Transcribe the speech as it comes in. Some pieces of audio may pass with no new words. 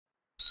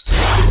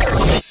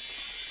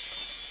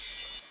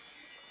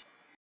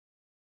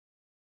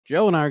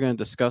Joe and I are going to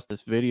discuss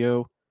this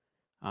video.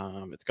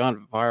 It's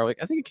gone viral.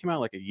 I think it came out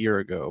like a year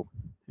ago.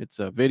 It's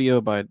a video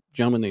by a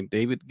gentleman named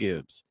David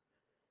Gibbs.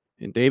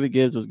 And David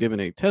Gibbs was giving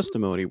a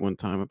testimony one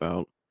time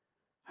about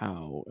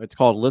how it's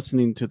called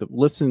listen to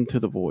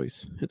the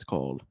voice. It's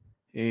called.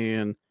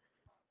 And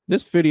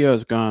this video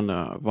has gone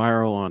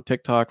viral on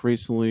TikTok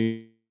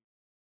recently.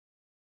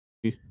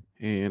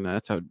 And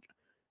that's how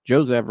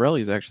Joe Zavarelli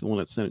is actually the one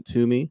that sent it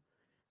to me.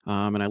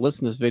 And I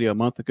listened to this video a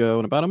month ago.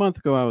 And about a month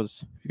ago,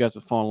 if you guys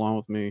would follow along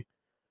with me,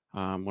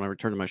 when I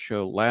returned to my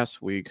show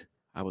last week,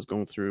 I was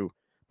going through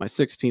my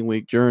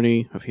 16-week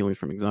journey of healing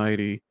from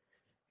anxiety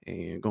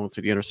and going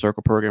through the Inner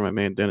Circle program. My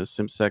man Dennis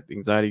Simsek, the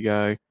anxiety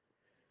guy.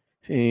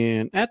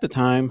 And at the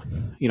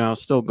time, I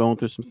was still going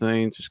through some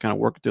things, just kind of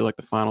working through like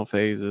the final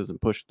phases and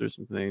pushing through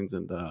some things.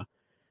 And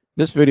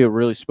this video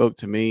really spoke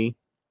to me.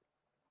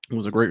 It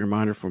was a great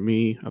reminder for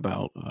me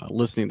about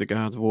listening to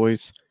God's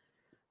voice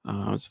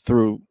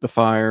through the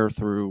fire,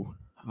 through,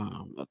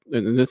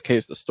 in this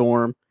case, the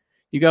storm.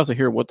 You guys will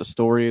hear what the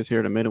story is here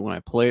in a minute when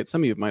I play it.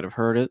 Some of you might have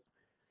heard it.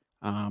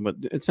 But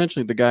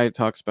essentially, the guy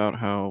talks about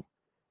how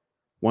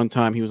one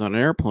time he was on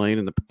an airplane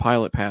and the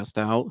pilot passed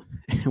out.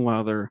 And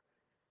while they're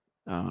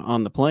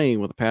on the plane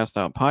with a passed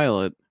out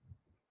pilot,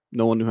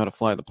 no one knew how to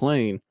fly the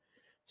plane.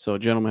 So a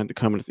gentleman had to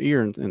come in his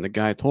ear, and the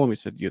guy told him, he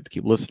said, "You have to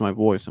keep listening to my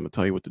voice. I'm going to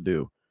tell you what to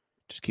do.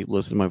 Just keep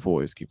listening to my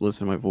voice. Keep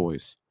listening to my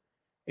voice."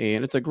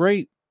 And it's a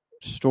great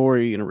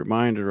story and a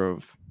reminder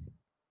of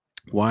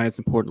why it's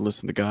important to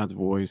listen to God's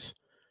voice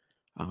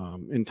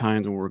in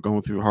times when we're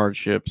going through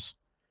hardships,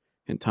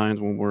 in times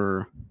when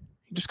we're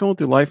just going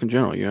through life in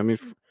general.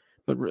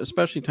 But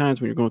especially times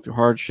when you're going through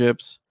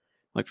hardships,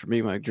 like for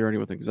me, my journey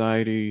with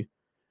anxiety,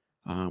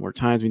 or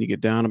times when you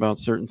get down about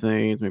certain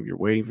things. Maybe you're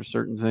waiting for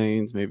certain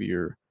things. Maybe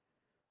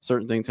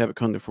certain things haven't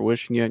come to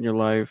fruition yet in your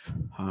life.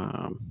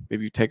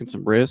 Maybe you've taken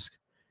some risk.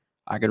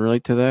 I can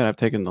relate to that. I've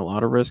taken a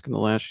lot of risk in the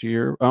last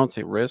year. I don't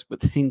say risk,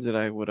 but things that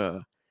I would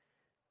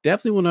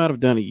definitely would not have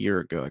done a year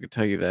ago. I can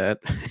tell you that.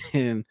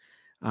 And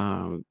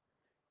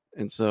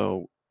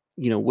so,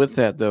 with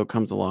that though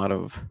comes a lot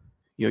of,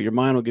 your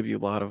mind will give you a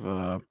lot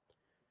of,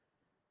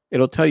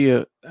 it'll tell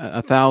you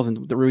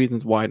 1,000 the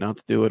reasons why not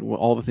to do it,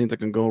 all the things that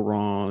can go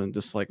wrong, and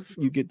just like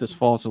you get this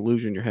false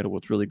illusion in your head of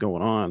what's really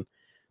going on.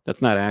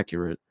 That's not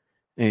accurate,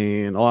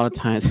 and a lot of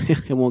times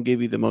it won't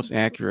give you the most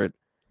accurate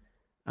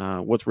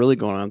what's really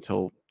going on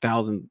until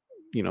 1,000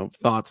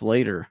 thoughts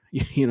later.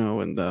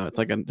 And it's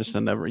like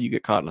you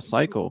get caught in a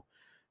cycle,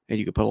 and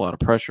you can put a lot of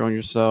pressure on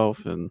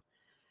yourself, and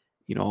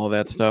all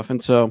that stuff.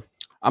 And so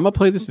I'm gonna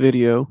play this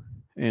video,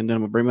 and then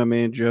I'm gonna bring my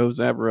man Joe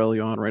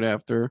Zavarelli on right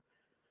after.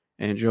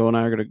 And Joe and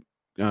I are going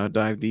to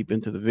dive deep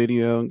into the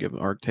video and give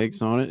our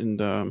takes on it.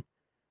 And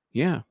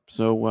yeah,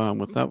 so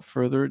without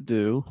further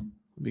ado,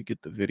 let me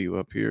get the video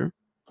up here.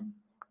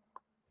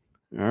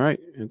 All right.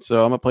 And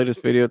so I'm going to play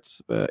this video.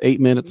 It's 8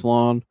 minutes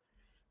long.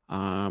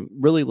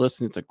 Really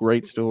listen. It's a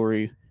great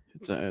story.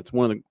 It's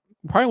probably one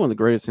of the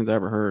greatest things I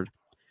ever heard,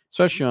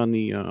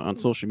 especially on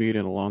social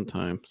media in a long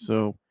time.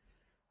 So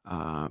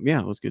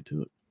yeah, let's get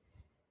to it.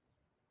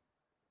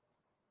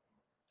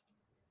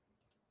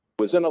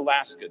 Was in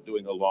Alaska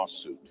doing a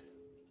lawsuit.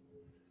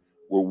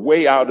 We're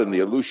way out in the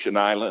Aleutian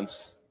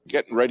Islands,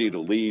 getting ready to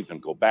leave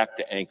and go back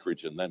to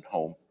Anchorage and then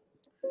home.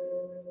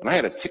 And I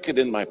had a ticket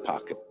in my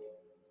pocket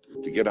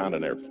to get on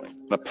an airplane.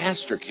 And a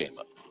pastor came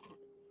up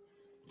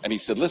and he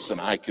said,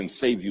 "Listen, I can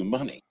save you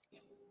money."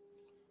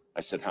 I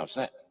said, "How's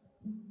that?"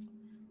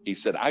 He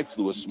said, "I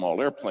flew a small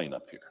airplane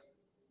up here.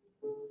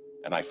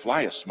 And I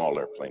fly a small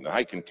airplane. And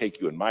I can take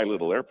you in my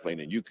little airplane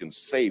and you can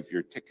save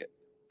your ticket."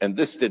 And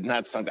this did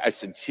not sound, I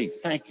said, "Chief,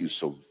 thank you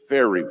so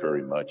very,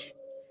 very much.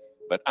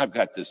 But I've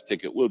got this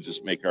ticket. We'll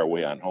just make our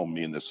way on home,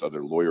 me and this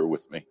other lawyer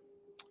with me."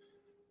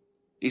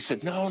 He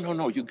said, No,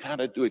 you got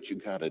to do it. You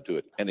got to do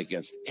it. And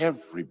against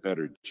every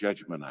better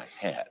judgment I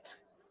had,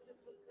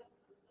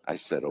 I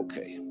said,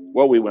 okay.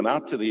 Well, we went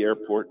out to the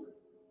airport,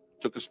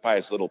 took us by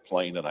his little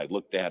plane, and I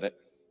looked at it.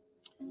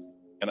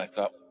 And I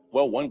thought,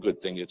 well, one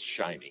good thing, it's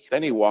shiny.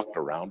 Then he walked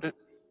around it.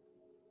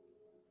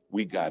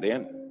 We got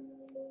in.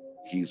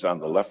 He's on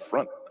the left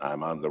front.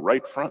 I'm on the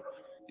right front.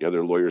 The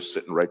other lawyer's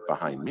sitting right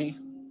behind me.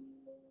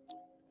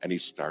 And he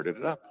started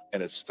it up.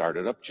 And it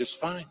started up just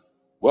fine.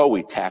 Well,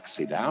 we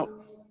taxied out.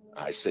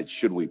 I said,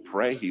 "Should we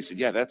pray?" He said,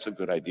 "Yeah, that's a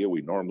good idea.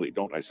 We normally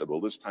don't." I said,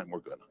 "Well, this time we're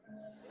going to."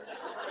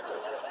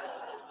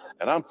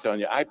 And I'm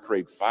telling you, I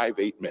prayed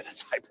 8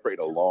 minutes. I prayed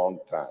a long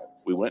time.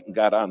 We went and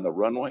got on the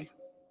runway.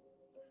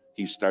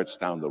 He starts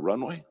down the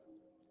runway.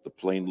 The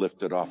plane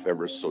lifted off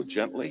ever so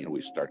gently, and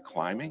we start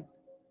climbing.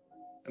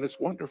 And it's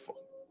wonderful.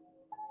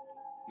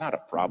 Not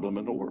a problem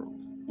in the world.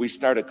 We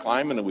started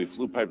climbing and we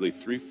flew probably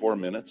 3-4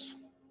 minutes,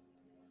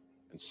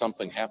 and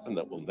something happened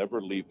that will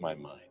never leave my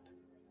mind.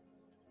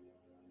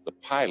 The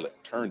pilot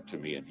turned to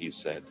me and he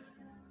said,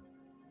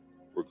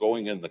 "We're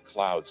going in the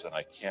clouds and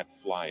I can't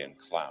fly in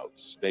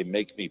clouds. They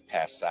make me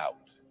pass out."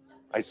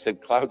 I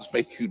said, "Clouds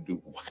make you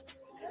do what?"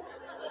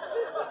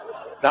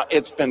 Now,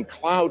 it's been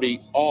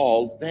cloudy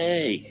all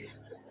day,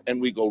 and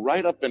we go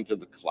right up into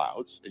the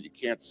clouds and you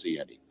can't see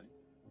anything.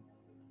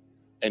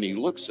 And he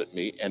looks at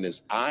me and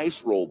his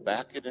eyes roll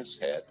back in his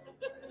head.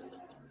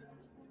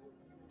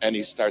 And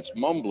he starts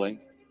mumbling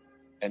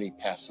and he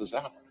passes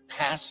out.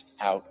 Passed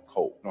out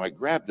cold. Now I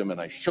grabbed him and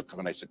I shook him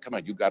and I said, come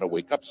on, you got to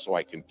wake up so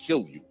I can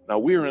kill you. Now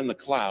we're in the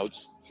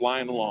clouds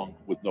flying along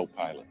with no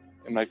pilot.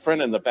 And my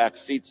friend in the back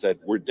seat said,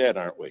 we're dead,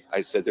 aren't we?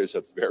 I said, there's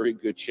a very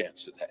good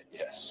chance of that,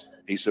 yes.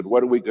 He said,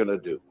 what are we going to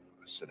do?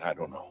 I said, I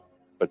don't know.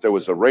 But there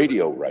was a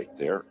radio right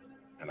there.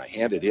 And I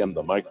handed him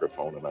the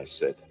microphone and I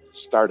said,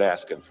 start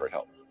asking for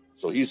help.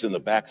 So he's in the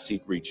back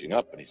seat reaching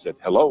up and he said,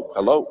 hello,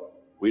 hello.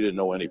 We didn't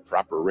know any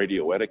proper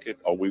radio etiquette.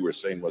 All we were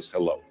saying was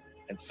hello.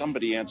 And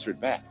somebody answered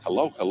back,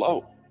 hello,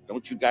 hello.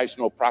 Don't you guys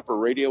know proper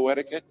radio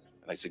etiquette?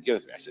 And I said, give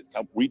it to me. I said,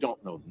 we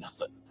don't know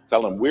nothing.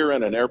 Tell them we're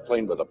in an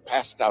airplane with a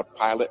passed out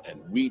pilot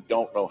and we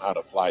don't know how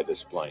to fly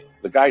this plane.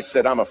 The guy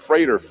said, I'm a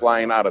freighter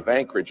flying out of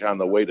Anchorage on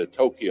the way to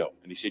Tokyo.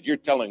 And he said, you're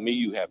telling me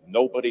you have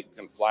nobody who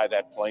can fly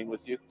that plane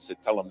with you? I said,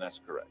 tell them that's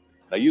correct.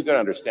 Now you got to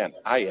understand,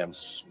 I am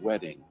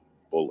sweating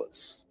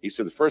bullets. He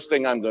said, the first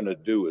thing I'm going to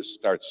do is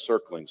start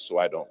circling so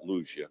I don't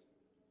lose you,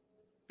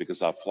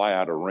 because I'll fly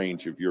out of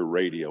range of your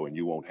radio and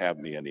you won't have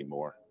me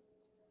anymore.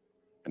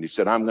 And he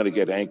said, I'm going to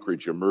get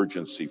Anchorage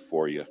emergency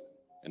for you.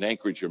 And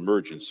Anchorage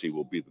emergency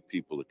will be the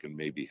people that can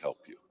maybe help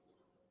you.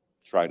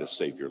 Try to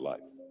save your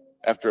life.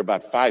 After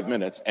about 5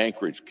 minutes,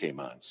 Anchorage came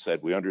on, said,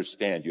 we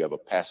understand you have a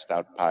passed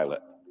out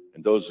pilot.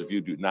 And those of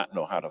you do not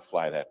know how to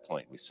fly that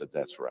plane. We said,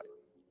 that's right.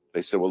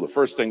 They said, well, the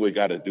first thing we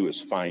got to do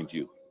is find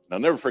you. And I'll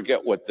never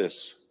forget what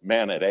this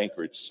man at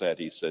Anchorage said.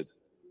 He said,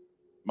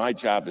 my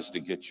job is to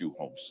get you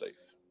home safe.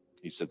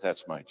 He said,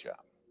 that's my job.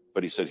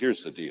 But he said,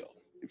 here's the deal.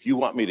 If you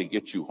want me to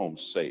get you home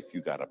safe,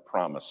 you got to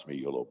promise me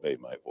you'll obey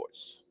my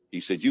voice. He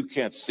said, you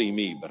can't see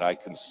me, but I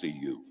can see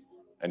you.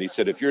 And he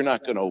said, if you're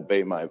not going to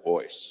obey my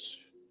voice,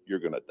 you're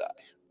going to die.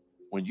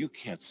 When you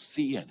can't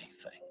see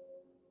anything,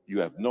 you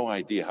have no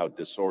idea how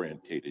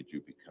disorientated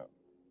you become.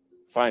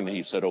 Finally,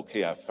 he said,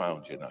 okay, I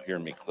found you. Now hear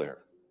me clear.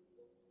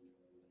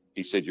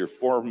 He said, you're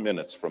 4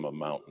 minutes from a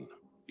mountain.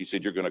 He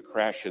said, you're going to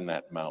crash in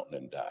that mountain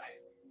and die.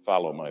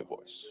 Follow my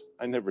voice.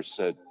 I never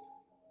said,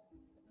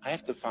 I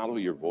have to follow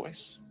your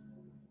voice.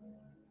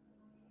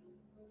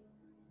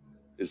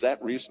 Is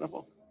that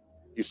reasonable?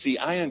 You see,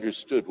 I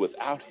understood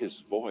without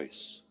his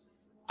voice,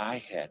 I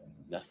had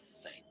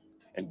nothing.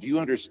 And do you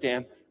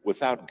understand?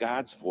 Without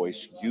God's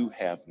voice, you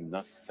have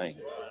nothing.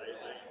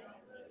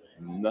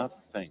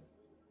 Nothing.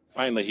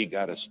 Finally, he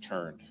got us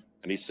turned.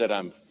 And he said,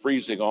 I'm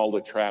freezing all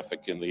the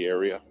traffic in the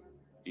area.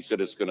 He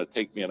said, it's going to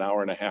take me an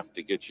hour and a half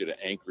to get you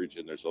to Anchorage,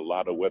 and there's a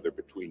lot of weather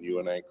between you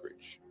and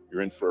Anchorage.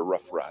 You're in for a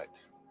rough ride.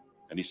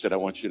 And he said, I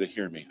want you to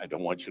hear me. I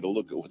don't want you to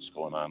look at what's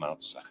going on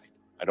outside.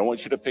 I don't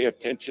want you to pay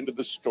attention to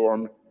the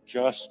storm,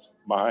 just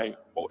my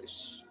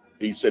voice.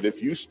 He said,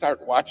 if you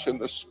start watching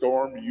the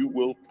storm, you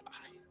will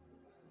die.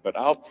 But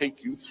I'll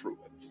take you through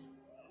it.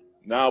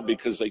 Now,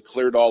 because they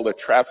cleared all the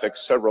traffic,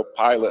 several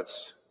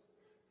pilots,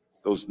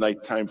 those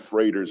nighttime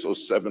freighters,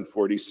 those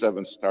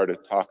 747s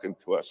started talking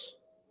to us.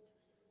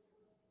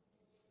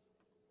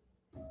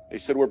 They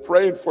said, we're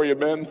praying for you,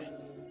 men.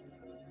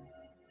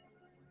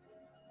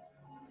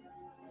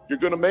 You're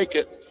going to make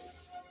it.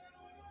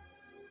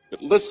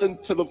 But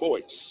listen to the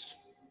voice.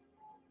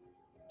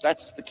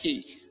 That's the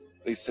key.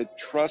 They said,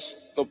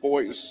 trust the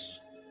voice.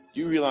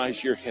 You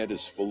realize your head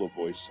is full of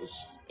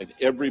voices, and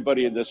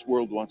everybody in this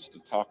world wants to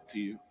talk to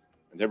you,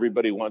 and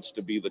everybody wants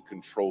to be the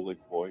controlling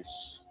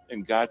voice.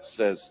 And God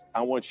says,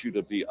 I want you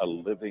to be a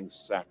living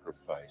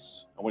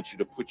sacrifice. I want you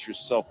to put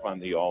yourself on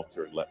the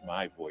altar and let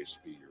my voice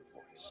be your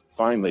voice.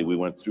 Finally, we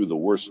went through the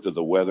worst of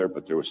the weather,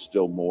 but there was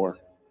still more.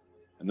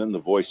 And then the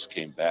voice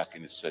came back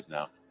and it said,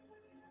 now,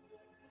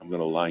 I'm going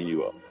to line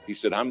you up. He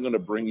said, I'm going to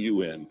bring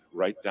you in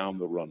right down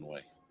the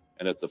runway.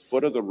 And at the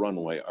foot of the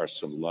runway are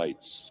some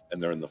lights,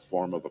 and they're in the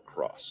form of a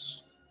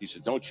cross. He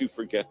said, don't you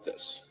forget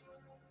this.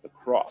 The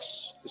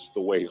cross is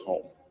the way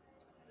home.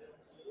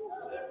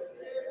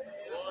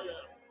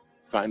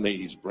 Finally,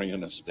 he's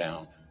bringing us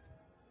down.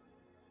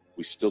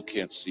 We still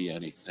can't see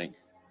anything.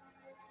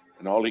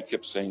 And all he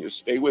kept saying is,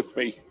 stay with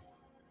me.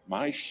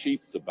 My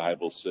sheep, the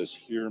Bible says,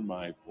 hear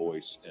my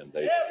voice and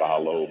they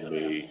follow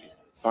me.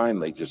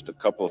 Finally, just a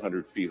couple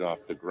 100 feet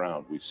off the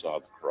ground, we saw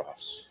the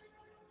cross.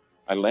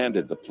 I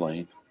landed the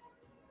plane.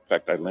 In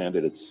fact, I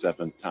landed it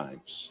 7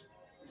 times.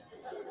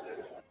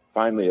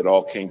 Finally, it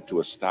all came to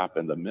a stop,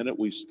 and the minute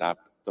we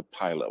stopped, the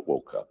pilot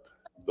woke up.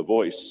 The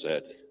voice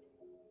said,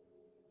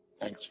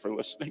 thanks for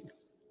listening.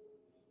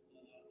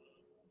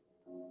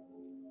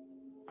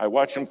 I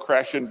watch them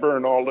crash and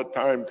burn all the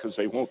time because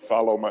they won't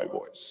follow my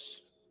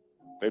voice.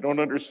 They don't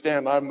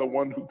understand I'm the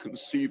one who can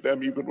see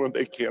them even when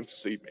they can't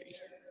see me.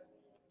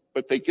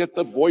 But they get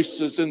the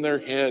voices in their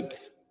head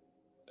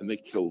and they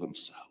kill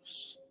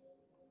themselves.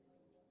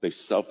 They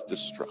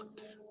self-destruct.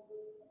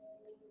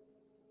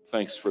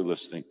 Thanks for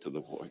listening to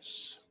the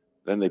voice.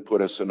 Then they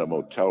put us in a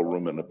motel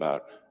room, and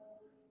about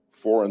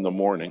 4 in the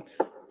morning,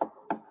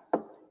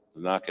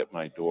 the knock at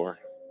my door.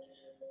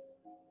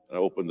 I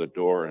opened the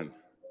door and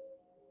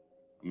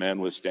a man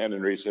was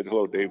standing there. He said,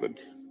 hello, David.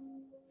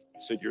 I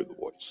said, you're the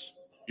voice.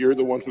 You're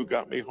the one who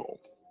got me home.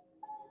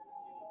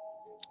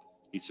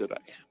 He said, I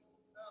am.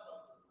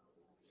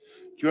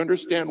 Do you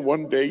understand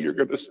one day you're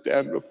going to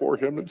stand before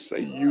him and say,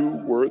 you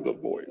were the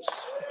voice.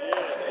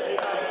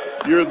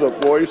 You're the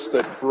voice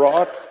that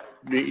brought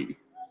me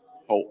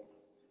home.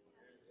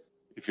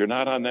 If you're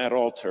not on that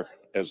altar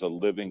as a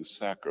living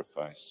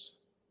sacrifice,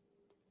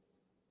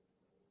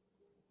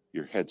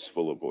 your head's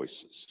full of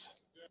voices.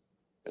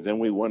 And then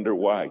we wonder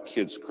why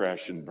kids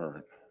crash and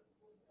burn.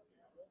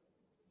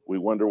 We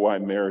wonder why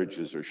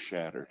marriages are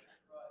shattered.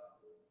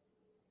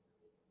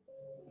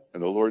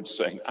 And the Lord's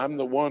saying, I'm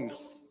the one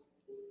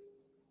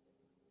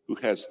who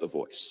has the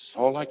voice.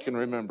 All I can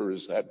remember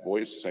is that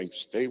voice saying,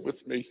 stay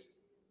with me.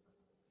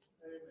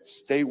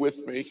 Stay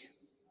with me.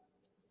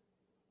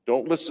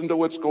 Don't listen to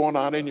what's going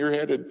on in your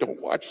head and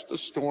don't watch the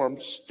storm.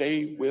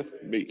 Stay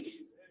with me.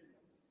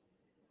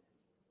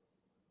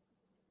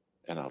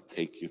 And I'll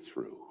take you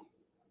through.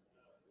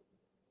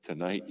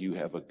 Tonight you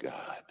have a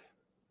God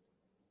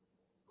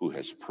who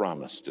has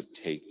promised to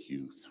take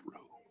you through.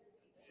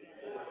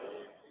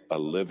 A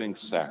living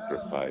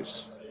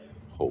sacrifice,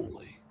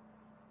 holy.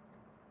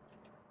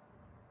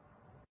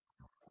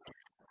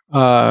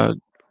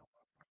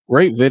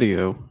 Great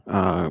video,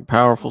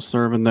 powerful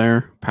sermon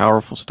there,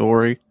 powerful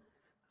story.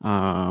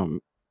 A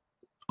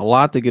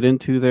lot to get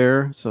into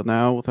there. So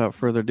now, without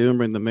further ado,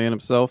 bring the man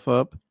himself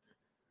up.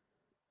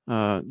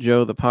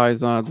 Joe, the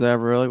Paisan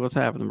Zavarelli. What's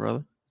happening,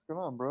 brother? What's going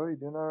on, bro? You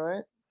doing all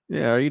right?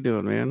 Yeah, how are you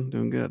doing, man?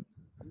 Doing good.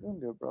 I'm doing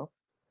good, bro.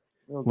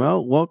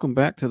 Well, welcome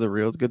back to the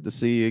Real. It's good to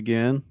see you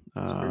again.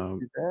 Great to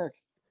be back.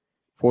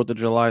 4th of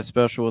July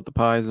special with the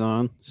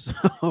Paisan.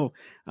 So,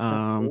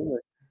 Absolutely.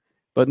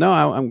 but no,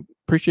 I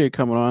appreciate you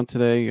coming on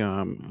today.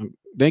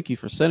 Thank you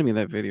for sending me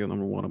that video,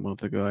 number one, a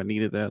month ago. I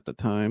needed that at the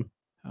time.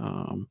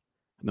 I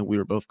know we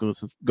were both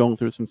going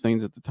through some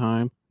things at the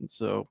time. And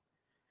so,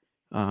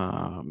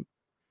 but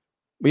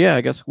yeah,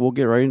 I guess we'll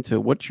get right into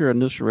it. What's your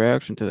initial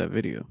reaction to that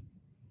video?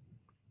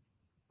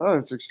 Oh,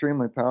 it's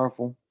extremely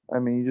powerful. I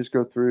mean, you just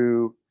go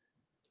through,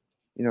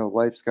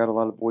 life's got a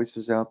lot of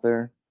voices out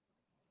there.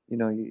 You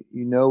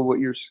know what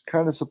you're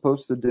kind of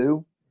supposed to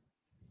do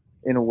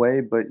in a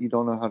way, but you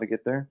don't know how to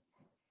get there.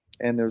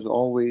 And there's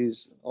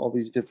always all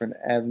these different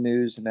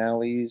avenues and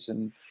alleys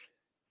and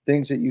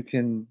things that you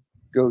can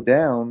go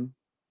down,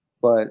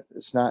 but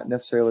it's not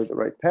necessarily the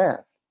right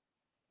path.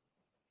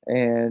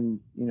 And,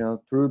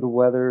 through the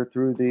weather,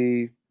 through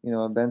the,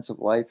 events of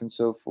life and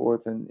so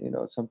forth. And,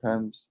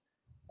 sometimes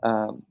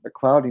the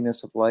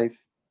cloudiness of life,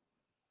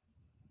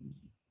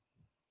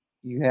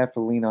 you have to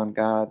lean on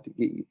God to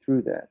get you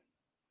through that.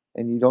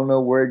 And you don't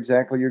know where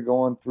exactly you're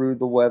going through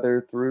the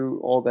weather,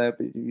 through all that,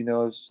 but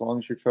as long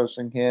as you're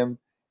trusting him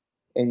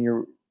and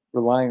you're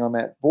relying on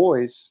that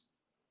voice,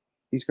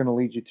 he's going to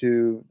lead you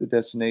to the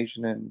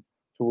destination and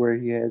to where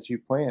he has you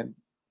planned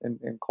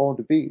and called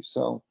to be.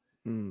 So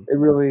it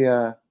really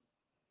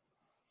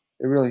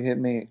hit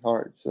me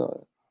hard.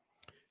 So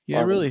yeah,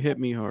 it really hit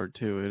me hard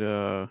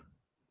too.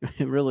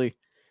 It really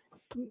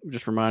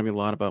just reminded me a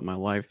lot about my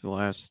life,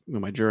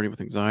 my journey with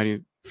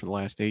anxiety for the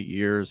last 8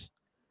 years.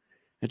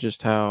 And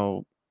just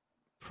how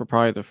for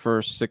probably the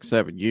first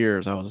 6-7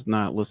 years, I was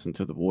not listening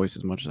to the voice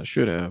as much as I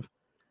should have.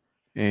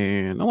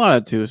 And a lot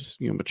of it too is,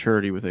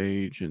 maturity with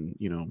age. And,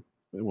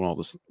 when I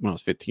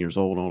was 15 years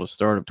old, all this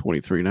started, I'm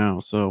 23 now.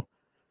 So,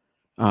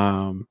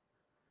 but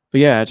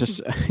yeah, it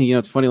just,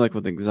 it's funny, like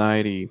with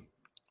anxiety,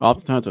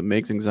 oftentimes what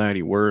makes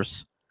anxiety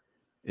worse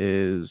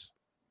is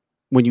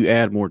when you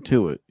add more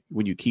to it,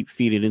 when you keep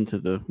feeding into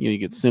the, you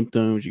get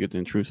symptoms, you get the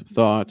intrusive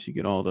thoughts, you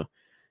get all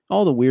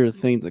the weird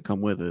things that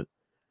come with it.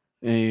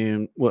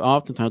 And what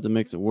oftentimes it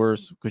makes it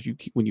worse because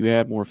when you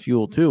add more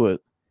fuel to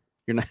it,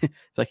 you're not.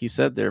 It's like he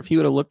said there. If he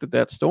would have looked at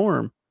that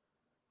storm,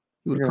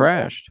 he would have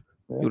crashed.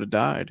 Yeah. He would have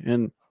died.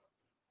 And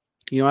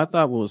I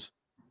thought what was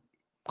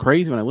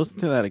crazy when I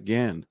listened to that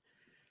again.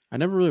 I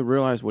never really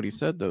realized what he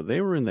said though. They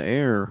were in the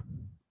air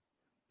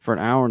for an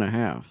hour and a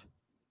half.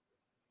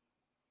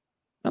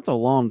 That's a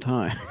long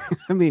time.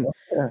 I mean,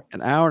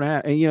 an hour and a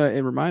half. And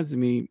it reminds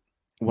me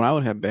when I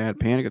would have bad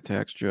panic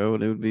attacks, Joe,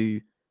 and there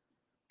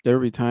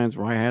would be times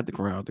where I had to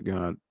cry out to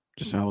God.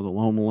 Just I was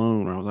alone,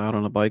 or I was out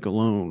on a bike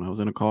alone. I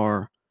was in a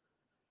car,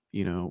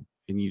 and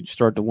you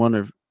start to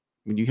wonder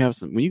when you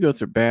go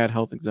through bad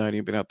health anxiety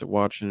and been out there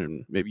watching,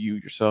 and maybe you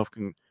yourself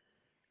can,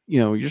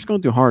 you're just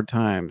going through hard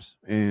times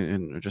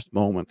and just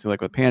moments.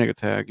 Like a panic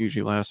attack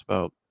usually lasts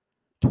about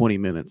 20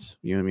 minutes,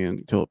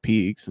 until it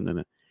peaks. And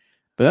then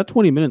but that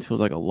 20 minutes feels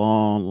like a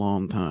long,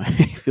 long time.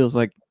 It feels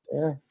like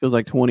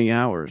 20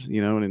 hours,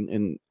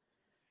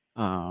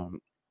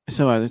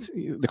 so it's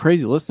the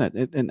crazy listen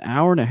at an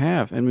hour and a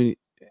half. I mean,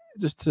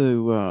 just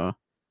to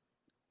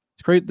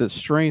it's great the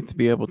strength to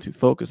be able to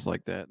focus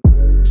like that.